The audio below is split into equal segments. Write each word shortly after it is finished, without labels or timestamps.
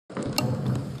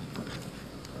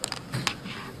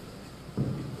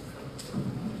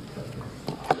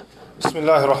بسم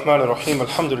الله الرحمن الرحيم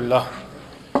الحمد لله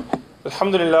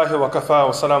الحمد لله وكفى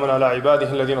وسلام على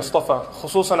عباده الذين اصطفى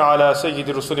خصوصا على سيد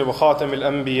الرسل وخاتم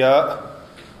الأنبياء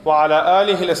وعلى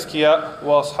آله الأزكياء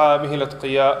وأصحابه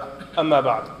الأتقياء أما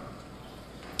بعد.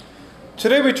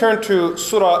 Today we turn to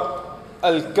Surah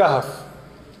Al-Kahf,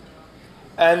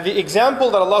 and the example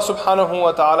that Allah subhanahu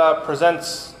wa ta'ala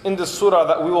presents in this surah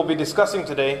that we will be discussing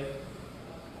today,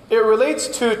 it relates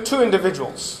to two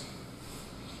individuals.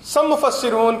 Some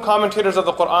Mufassirun, commentators of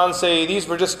the Quran, say these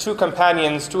were just two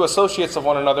companions, two associates of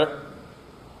one another,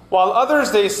 while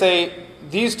others they say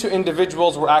these two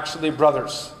individuals were actually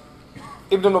brothers.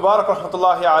 Ibn Mubarak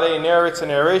rahmatullahi alayhi narrates a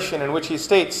narration in which he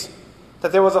states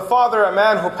that there was a father, a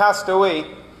man who passed away,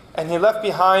 and he left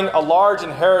behind a large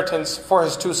inheritance for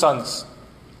his two sons.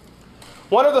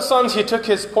 One of the sons, he took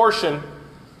his portion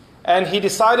and he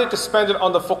decided to spend it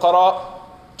on the fuqara,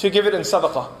 to give it in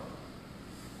sadaqah.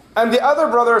 And the other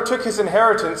brother took his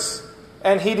inheritance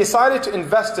and he decided to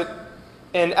invest it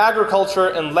in agriculture,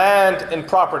 in land, in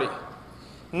property.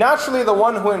 Naturally, the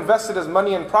one who invested his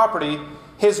money in property,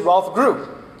 his wealth grew.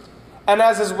 And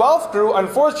as his wealth grew,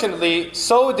 unfortunately,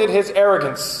 so did his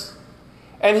arrogance.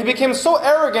 And he became so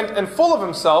arrogant and full of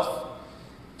himself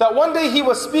that one day he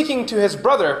was speaking to his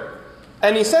brother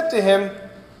and he said to him,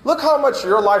 "Look how much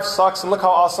your life sucks and look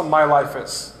how awesome my life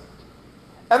is."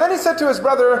 And then he said to his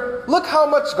brother, "Look how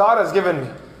much God has given me."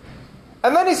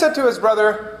 And then he said to his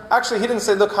brother, actually he didn't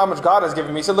say, "Look how much God has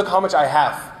given me." He said, "Look how much I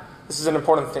have." This is an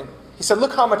important thing. He said,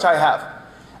 "Look how much I have."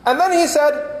 And then he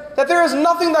said that there is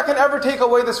nothing that can ever take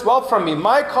away this wealth from me.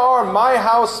 My car, my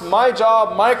house, my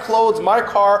job, my clothes, my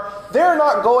car, they're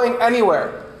not going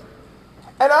anywhere.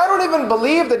 And I don't even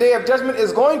believe the day of judgment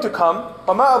is going to come.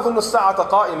 وَمَا أَظُنُّ السَّاعَةَ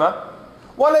قَائِمَةً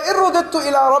وَلَئِن رُدِدتُّ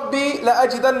إِلَىٰ رَبِّي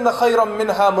لَأَجِدَنَّ خَيْرًا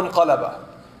مِنْهَا مُنْقَلَبًا.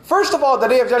 First of all, the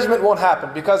day of judgment won't happen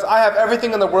because I have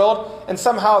everything in the world, and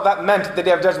somehow that meant the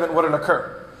day of judgment wouldn't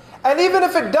occur. And even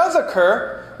if it does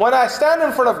occur, when I stand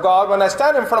in front of God, when I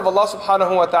stand in front of Allah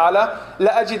subhanahu wa ta'ala,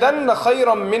 لَأَجِدَنَّ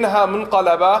خَيْرًا مِنْهَا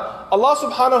مُنْقَلَبًا, Allah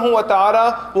subhanahu wa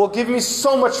ta'ala will give me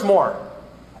so much more.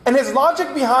 And his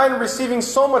logic behind receiving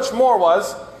so much more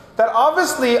was that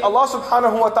obviously Allah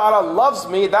subhanahu wa ta'ala loves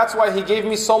me, that's why he gave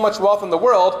me so much wealth in the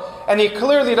world, and he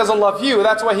clearly doesn't love you,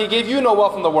 that's why he gave you no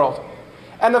wealth in the world.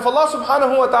 And if Allah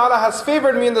subhanahu wa ta'ala has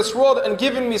favored me in this world and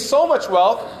given me so much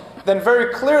wealth, then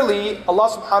very clearly Allah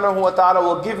subhanahu wa ta'ala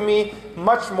will give me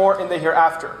much more in the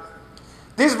hereafter.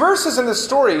 These verses in this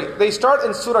story, they start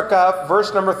in Surah Kahf,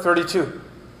 verse number 32.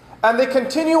 And they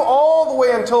continue all the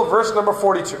way until verse number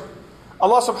 42.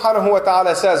 Allah subhanahu wa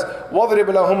ta'ala says, وَضْرِبْ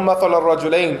لَهُمْ مَثَلَ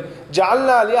الرَّجُلَيْنِ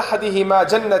جَعَلْنَا لِأَحَدِهِمَا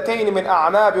جَنَّتَيْنِ مِنْ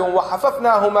أَعْنَابٍ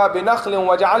وَحَفَفْنَاهُمَا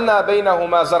بِنَخْلٍ وَجَعَلْنَا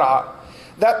بَيْنَهُمَا زَرْعًا.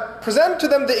 That present to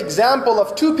them the example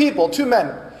of two people, two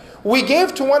men. We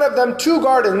gave to one of them two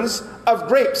gardens of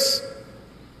grapes.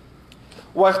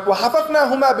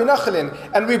 وَحَفَفْنَاهُمَا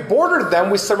بِنَخْلٍ, and we bordered them,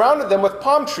 we surrounded them with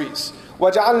palm trees.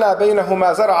 وَجَعَلْنَا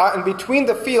بَيْنَهُمَا زَرْعًا, and between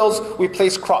the fields we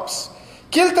placed crops.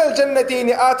 كِلْتَا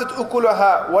الْجَنَّتَيْنِ آتَتْ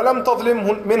أُكُلَهَا وَلَمْ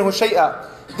تَظْلِمْ مِنْهُ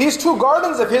شَيْئًا. These two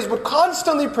gardens of his would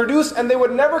constantly produce and they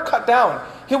would never cut down.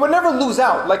 He would never lose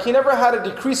out, like he never had a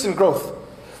decrease in growth.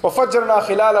 وَفَجَّرْنَا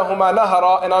خِلَالَهُمَا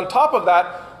نَهَرًا, and on top of that,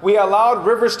 we allowed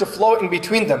rivers to flow in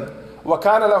between them.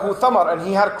 وَكَانَ لَهُ ثَمَرًا, and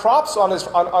he had crops on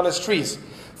his trees.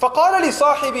 فَقَالَ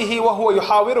لِصَاحِبِهِ وَهُوَ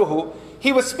يُحَاوِرُهُ,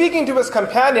 he was speaking to his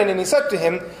companion and he said to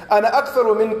him, أَنَا أَكْثَرُ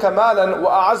مِنْكَ مَالًا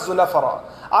وَأَعَزُّ نَفَرًا.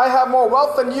 I have more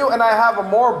wealth than you and I have a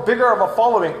more bigger of a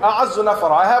following. أَعَزُّ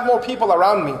نَفَرًا, I have more people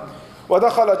around me.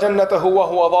 وَدَخَلَ جَنَّتَهُ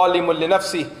وَهُوَ ظَالِمٌ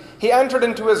لِنَفْسِهِ. He entered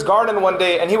into his garden one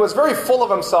day and he was very full of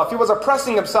himself. He was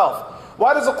oppressing himself.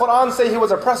 Why does the Quran say he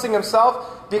was oppressing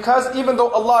himself? Because even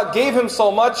though Allah gave him so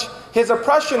much, his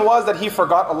oppression was that he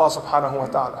forgot Allah subhanahu wa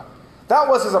ta'ala. That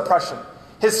was his oppression.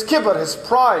 His kibr, his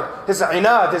pride, his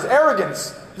inad, his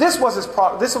arrogance. This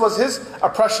was his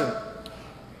oppression.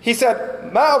 He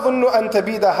said, مَا أَظُنُّ أَن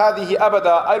تَبِيدَ هَذِهِ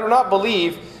أَبَدًا. I do not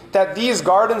believe that these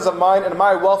gardens of mine and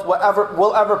my wealth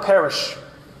will ever perish.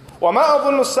 وَمَا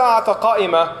أَظُنُّ السَّاعَةَ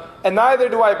قَائِمَةً. And neither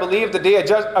do I believe the day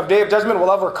of judgment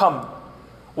will ever come.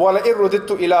 وَلَئِن رُدِدتُّ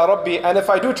إِلَىٰ رَبِّي. And if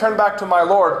I do turn back to my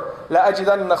Lord,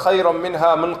 لَأَجِدَنَّ خَيْرًا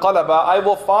مِنْهَا مُنْقَلَبًا. I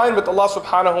will find with Allah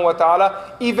subhanahu wa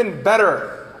ta'ala even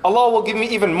better. Allah will give me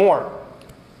even more.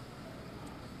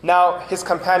 Now his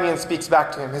companion speaks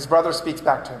back to him. His brother speaks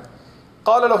back to him.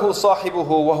 قَالَ لَهُ صَاحِبُهُ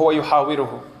وَهُوَ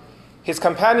يُحَاوِرُهُ. His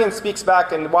companion speaks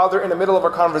back, and while they're in the middle of a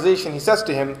conversation, he says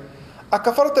to him,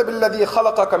 أَكَفَرْتَ بِالَّذِي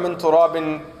خَلَقَكَ مِنْ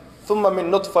تُرَابٍ ثُمَّ مِنْ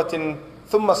نُطْفَةٍ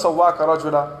ثُمَّ سَوَّاكَ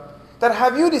رَجُلًا. That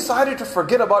have you decided to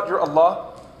forget about your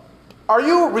Allah? Are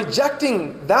you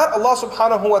rejecting that Allah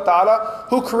subhanahu wa ta'ala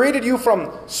who created you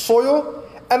from soil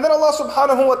And then Allah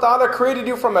subhanahu wa ta'ala created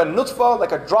you from a nutfa,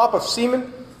 like a drop of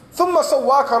semen. ثُمَّ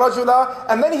سَوَّاكَ رَجُلًا.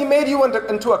 And then He made you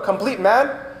into a complete man.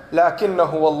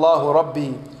 لَكِنَّهُ وَاللَّهُ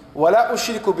رَبِّي وَلَا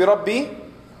أُشْرِكُ بِرَبِّي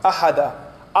أَحَدًا.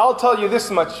 I'll tell you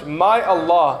this much, my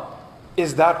Allah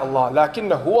is that Allah.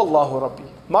 لَكِنَّهُ وَاللَّهُ رَبِّي.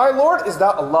 My Lord is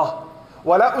that Allah.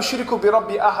 وَلَا أُشْرِكُ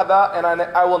بِرَبِّي أَحَدًا. And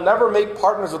I will never make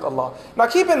partners with Allah. Now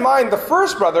keep in mind, the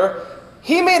first brother,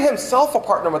 he made himself a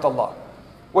partner with Allah,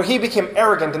 where he became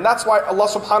arrogant. And that's why Allah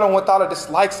subhanahu wa ta'ala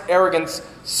dislikes arrogance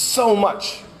so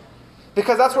much.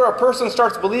 Because that's where a person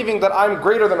starts believing that I'm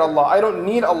greater than Allah. I don't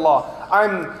need Allah.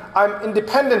 I'm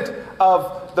independent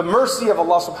of the mercy of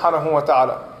Allah subhanahu wa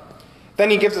ta'ala. Then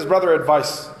he gives his brother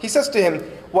advice. He says to him,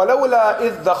 وَلَوْلَا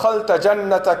إِذْ دَخَلْتَ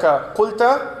جَنَّتَكَ قُلْتَ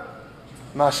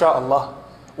مَا شَاءَ اللَّهِ.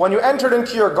 When you entered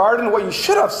into your garden, what you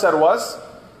should have said was,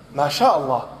 مَا شَاءَ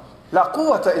اللَّهِ لَا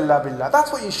قُوَّةَ إِلَّا بِاللَّهِ.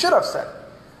 That's what you should have said.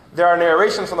 There are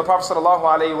narrations from the Prophet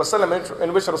ﷺ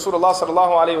in which Rasulullah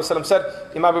ﷺ said,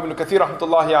 Imam Ibn Kathir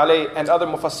rahmatullahi alayhi and other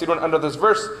mufassirun under this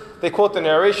verse, they quote the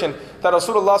narration that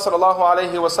Rasulullah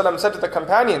ﷺ said to the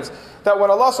companions that when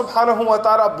Allah subhanahu wa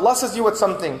ta'ala blesses you with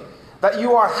something that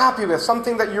you are happy with,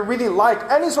 something that you really like,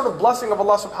 any sort of blessing of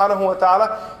Allah subhanahu wa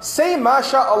ta'ala, say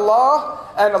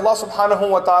MashaAllah, and Allah subhanahu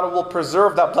wa ta'ala will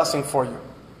preserve that blessing for you.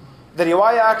 The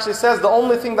riwayah actually says the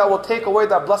only thing that will take away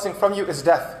that blessing from you is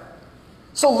death.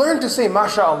 So learn to say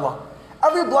MashaAllah.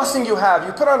 Every blessing you have,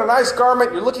 you put on a nice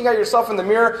garment, you're looking at yourself in the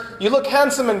mirror, you look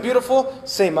handsome and beautiful,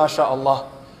 say MashaAllah.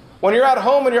 When you're at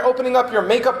home and you're opening up your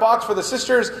makeup box for the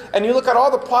sisters and you look at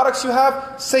all the products you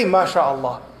have, say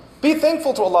MashaAllah. Be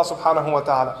thankful to Allah subhanahu wa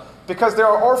ta'ala. Because there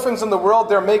are orphans in the world,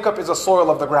 their makeup is a soil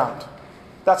of the ground.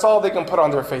 That's all they can put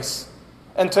on their face.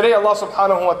 And today Allah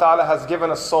subhanahu wa ta'ala has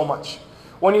given us so much.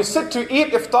 When you sit to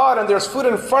eat iftar and there's food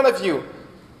in front of you,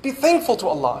 be thankful to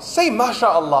Allah. Say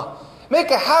MashaAllah.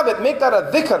 Make a habit, make that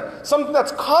a dhikr, something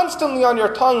that's constantly on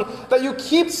your tongue, that you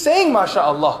keep saying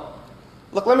MashaAllah.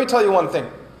 Look, let me tell you one thing.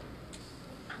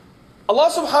 Allah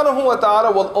subhanahu wa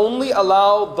ta'ala will only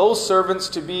allow those servants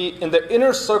to be in the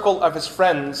inner circle of His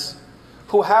friends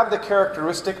who have the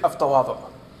characteristic of tawadu,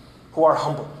 who are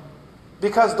humble.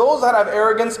 Because those that have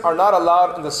arrogance are not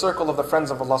allowed in the circle of the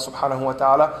friends of Allah subhanahu wa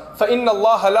ta'ala. فَإِنَّ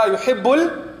اللَّهَ لَا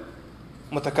يُحِبُّ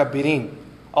الْمُتَكَبِّرِينَ.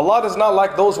 Allah does not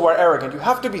like those who are arrogant. You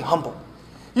have to be humble.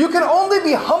 You can only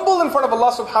be humble in front of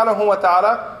Allah subhanahu wa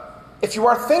ta'ala if you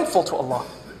are thankful to Allah.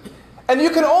 And you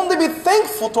can only be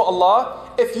thankful to Allah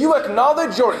if you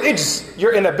acknowledge your ijz,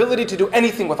 your inability to do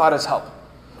anything without His help.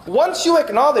 Once you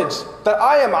acknowledge that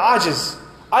I am ajiz,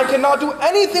 I cannot do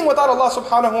anything without Allah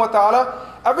subhanahu wa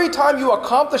ta'ala, every time you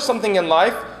accomplish something in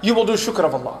life, you will do shukr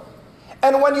of Allah.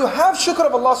 And when you have shukr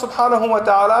of Allah subhanahu wa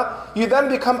ta'ala, you then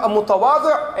become a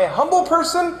mutawadi', a humble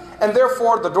person, and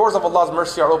therefore the doors of Allah's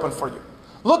mercy are open for you.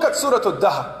 Look at Surah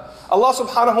Al-Dahr. Allah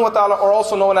subhanahu wa ta'ala, or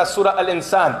also known as Surah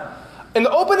Al-Insan. In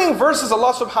the opening verses,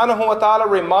 Allah subhanahu wa ta'ala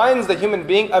reminds the human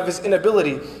being of his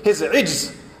inability, his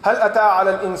ijz. هَلْ أَتَى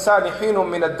عَلَى الْإِنسَانِ حِينٌ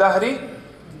مِّنَ الدَّهْرِ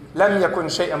لم يكن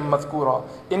شيئا مذكورا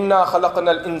إنا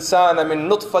خلقنا الإنسان من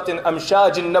نطفة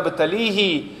أمشاج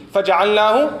نبتليه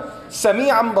فجعلناه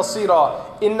سميعا بصيرا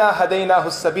إنا هديناه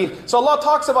السبيل. So Allah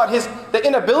talks about the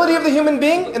inability of the human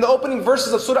being in the opening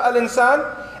verses of Surah Al-Insan,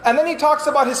 and then He talks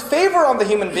about His favor on the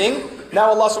human being. Now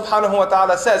Allah subhanahu wa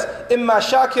ta'ala says إِمَّا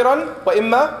شَاكِرًا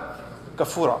وَإِمَّا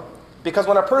كَفُورًا. Because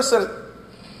when a person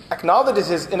acknowledges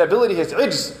his inability, his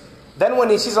ijz, then when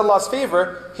he sees Allah's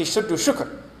favor, he should do shukr.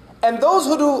 And those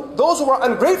who are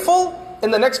ungrateful, in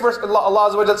the next verse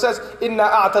Allah Azza wa Jalla says, "Inna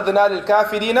a'tadna lil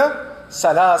kafirina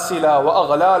salasila wa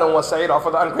aghlalan wa sa'ira."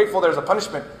 For the ungrateful there's a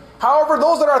punishment. However,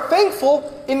 those that are thankful,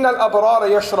 innal abrara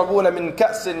yashrabuna min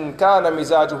ka'sin kana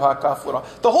mizajuha kafura.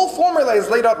 The whole formula is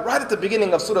laid out right at the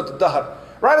beginning of Surah Al-Dahr,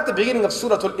 right at the beginning of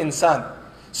Surah Al-Insan.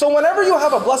 So whenever you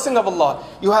have a blessing of Allah,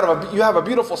 you have a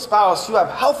beautiful spouse, you have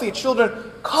healthy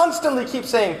children, constantly keep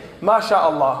saying,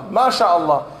 MashaAllah,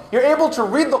 MashaAllah. You're able to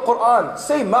read the Quran,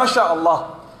 say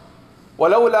MashaAllah.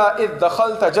 وَلَوْلَا إِذْ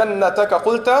دَخَلْتَ جَنَّتَكَ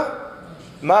قُلْتَ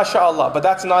MashaAllah. But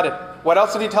that's not it. What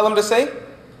else did He tell him to say?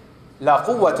 لَا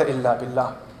قُوَّةَ إِلَّا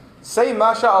بِاللَّهِ. Say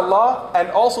MashaAllah and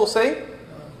also say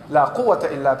لَا قُوَّةَ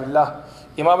إِلَّا بِاللَّهِ.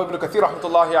 Imam Ibn Kathir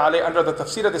rahmatullahi alayhi, under the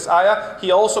tafsir of this ayah,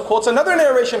 he also quotes another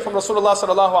narration from Rasulullah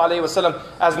sallallahu alayhi wasallam,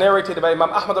 as narrated by Imam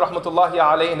Ahmad rahmatullahi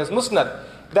alayhi in his Musnad,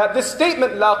 that this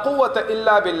statement, La quwwata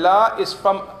illa billah, is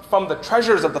from the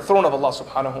treasures of the throne of Allah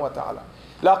subhanahu wa ta'ala.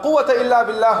 La quwwata illa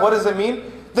billah, what does it mean?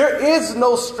 There is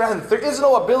no strength, there is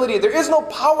no ability, there is no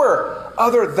power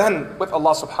other than with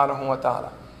Allah subhanahu wa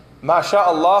ta'ala. ما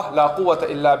شاء الله لا قوة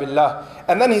إلا بالله.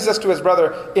 And then he says to his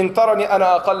brother, إن ترني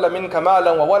أنا أقل منك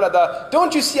مالا وولدا.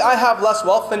 Don't you see I have less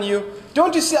wealth than you?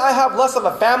 Don't you see I have less of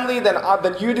a family than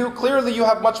you do? Clearly you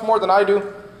have much more than I do.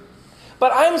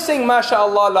 But I'm saying,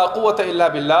 MashaAllah, la quwwata illa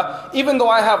billah. Even though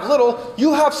I have little,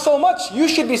 you have so much. You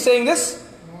should be saying this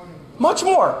much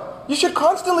more. You should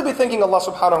constantly be thanking Allah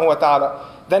subhanahu wa ta'ala.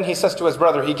 Then he says to his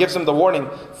brother, he gives him the warning,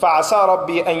 فَعَسَى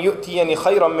رَبِّي أَن يُؤْتِيَنِ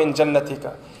خَيْرًا مِّن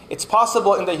جَنَّتِكَ. It's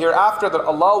possible in the hereafter that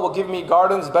Allah will give me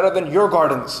gardens better than your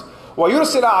gardens.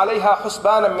 وَيُرْسِلَ عَلَيْهَا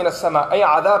حُسْبَانًا مِّنَ السَّمَاءِ أي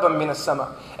عَذَابًا مِّنَ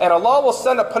السَّمَاءِ. And Allah will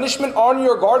send a punishment on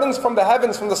your gardens from the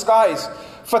heavens, from the skies.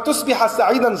 فَتُصْبِحَ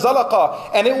سَعِيدًا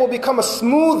زَلَقًا. And it will become a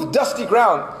smooth, dusty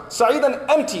ground. Sa'idan,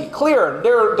 empty, clear.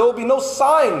 There will be no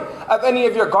sign of any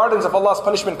of your gardens if Allah's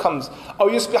punishment comes. أَوْ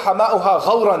يُصْبِحَ مَاؤُهَا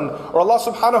غَوْرًا. Or Allah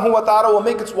subhanahu wa ta'ala will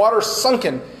make its water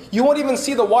sunken. You won't even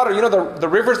see the water. You know the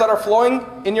rivers that are flowing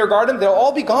in your garden? They'll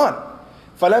all be gone.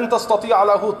 فَلَن تَسْتَطِيعَ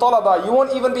لَهُ طَلَبًا. You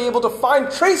won't even be able to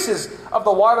find traces of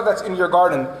the water that's in your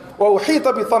garden. وَأُحِيطَ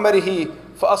بِثَمَرِهِ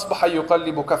فَأَصْبَحَ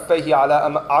يُقَلِّبُ كَفَّيْهِ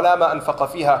عَلَى مَا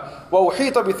أَنْفَقَ فِيهَا.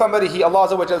 وَأُحِيطَ بِثَمَرِهِ. Allah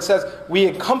Azza wa Jal says, we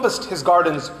encompassed his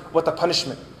gardens with the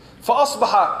punishment.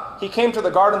 فَأَصْبَحَ. He came to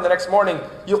the garden the next morning.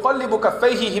 يُقَلِّبُ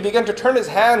كَفَّيْهِ. He began to turn his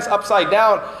hands upside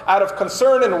down out of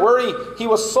concern and worry. He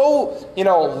was so,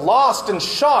 lost and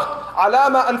shocked. عَلَى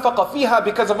مَا أَنْفَقَ فِيهَا.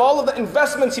 Because of all of the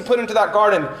investments he put into that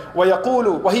garden.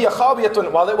 وَيَقُولُ وَهِيَ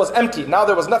خَاوِيَةٌ. While it was empty. Now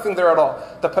there was nothing there at all.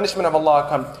 The punishment of Allah had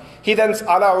come. He then,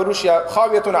 عَلَى عُرُوشِهَا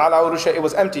خَاوِيَةٌ عَلَى عُرُوشِهَا. It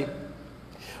was empty.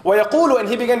 وَيَقُولُ. And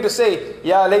he began to say,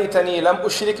 يَا لَيْتَنِي لَمْ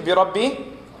أُشْرِكْ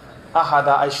بِرَبِّي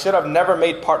أَحَدًا. I should have never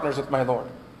made partners with my Lord.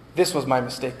 This was my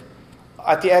mistake.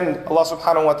 At the end, Allah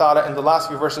subhanahu wa ta'ala, in the last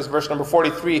few verses, verse number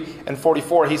 43 and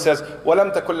 44, He says,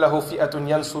 وَلَمْ تَكُلْ لَهُ فِئَةٌ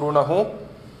يَنْصُرُونَهُ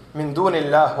مِن دُونِ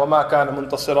اللَّهِ وَمَا كَانَ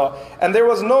مُنْتَصِرًا. And there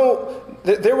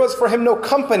was for him no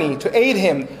company to aid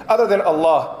him other than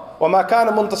Allah. وَمَا كَانَ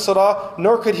مُنْتَصِرًا.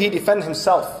 Nor could he defend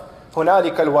himself.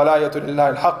 هُنَالِكَ الْوَلَايَةُ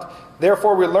لِلَّهِ الْحَقِّ.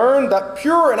 Therefore we learn that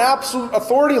pure and absolute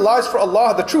authority lies for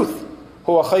Allah, the truth.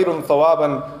 هُوَ خَيْرٌ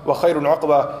ثَوَابًا وَخَيْرٌ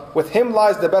عُقْبًا. With Him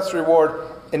lies the best reward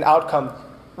in outcome.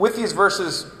 With these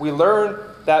verses, we learn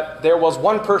that there was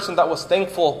one person that was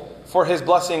thankful for his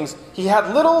blessings. He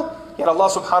had little, yet Allah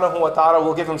subhanahu wa ta'ala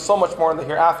will give him so much more in the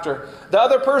hereafter. The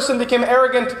other person became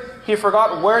arrogant. He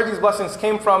forgot where these blessings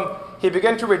came from. He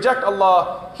began to reject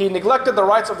Allah. He neglected the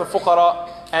rights of the fuqara.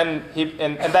 And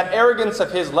that arrogance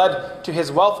of his led to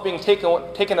his wealth being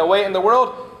taken away in the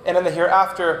world. And in the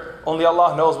hereafter, only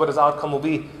Allah knows what his outcome will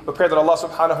be. We pray that Allah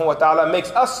subhanahu wa ta'ala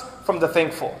makes us from the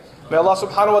thankful. May Allah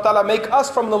subhanahu wa ta'ala make us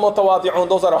from the mutawadi'un,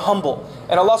 those that are humble.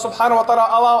 And Allah subhanahu wa ta'ala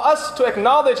allow us to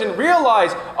acknowledge and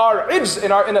realize our ijz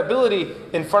and our inability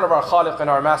in front of our Khaliq and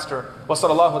our Master. Wa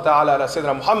sallallahu ta'ala ala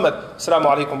Sayyidina Muhammad. Assalamu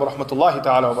alaikum wa rahmatullahi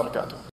ta'ala wa barakatuh.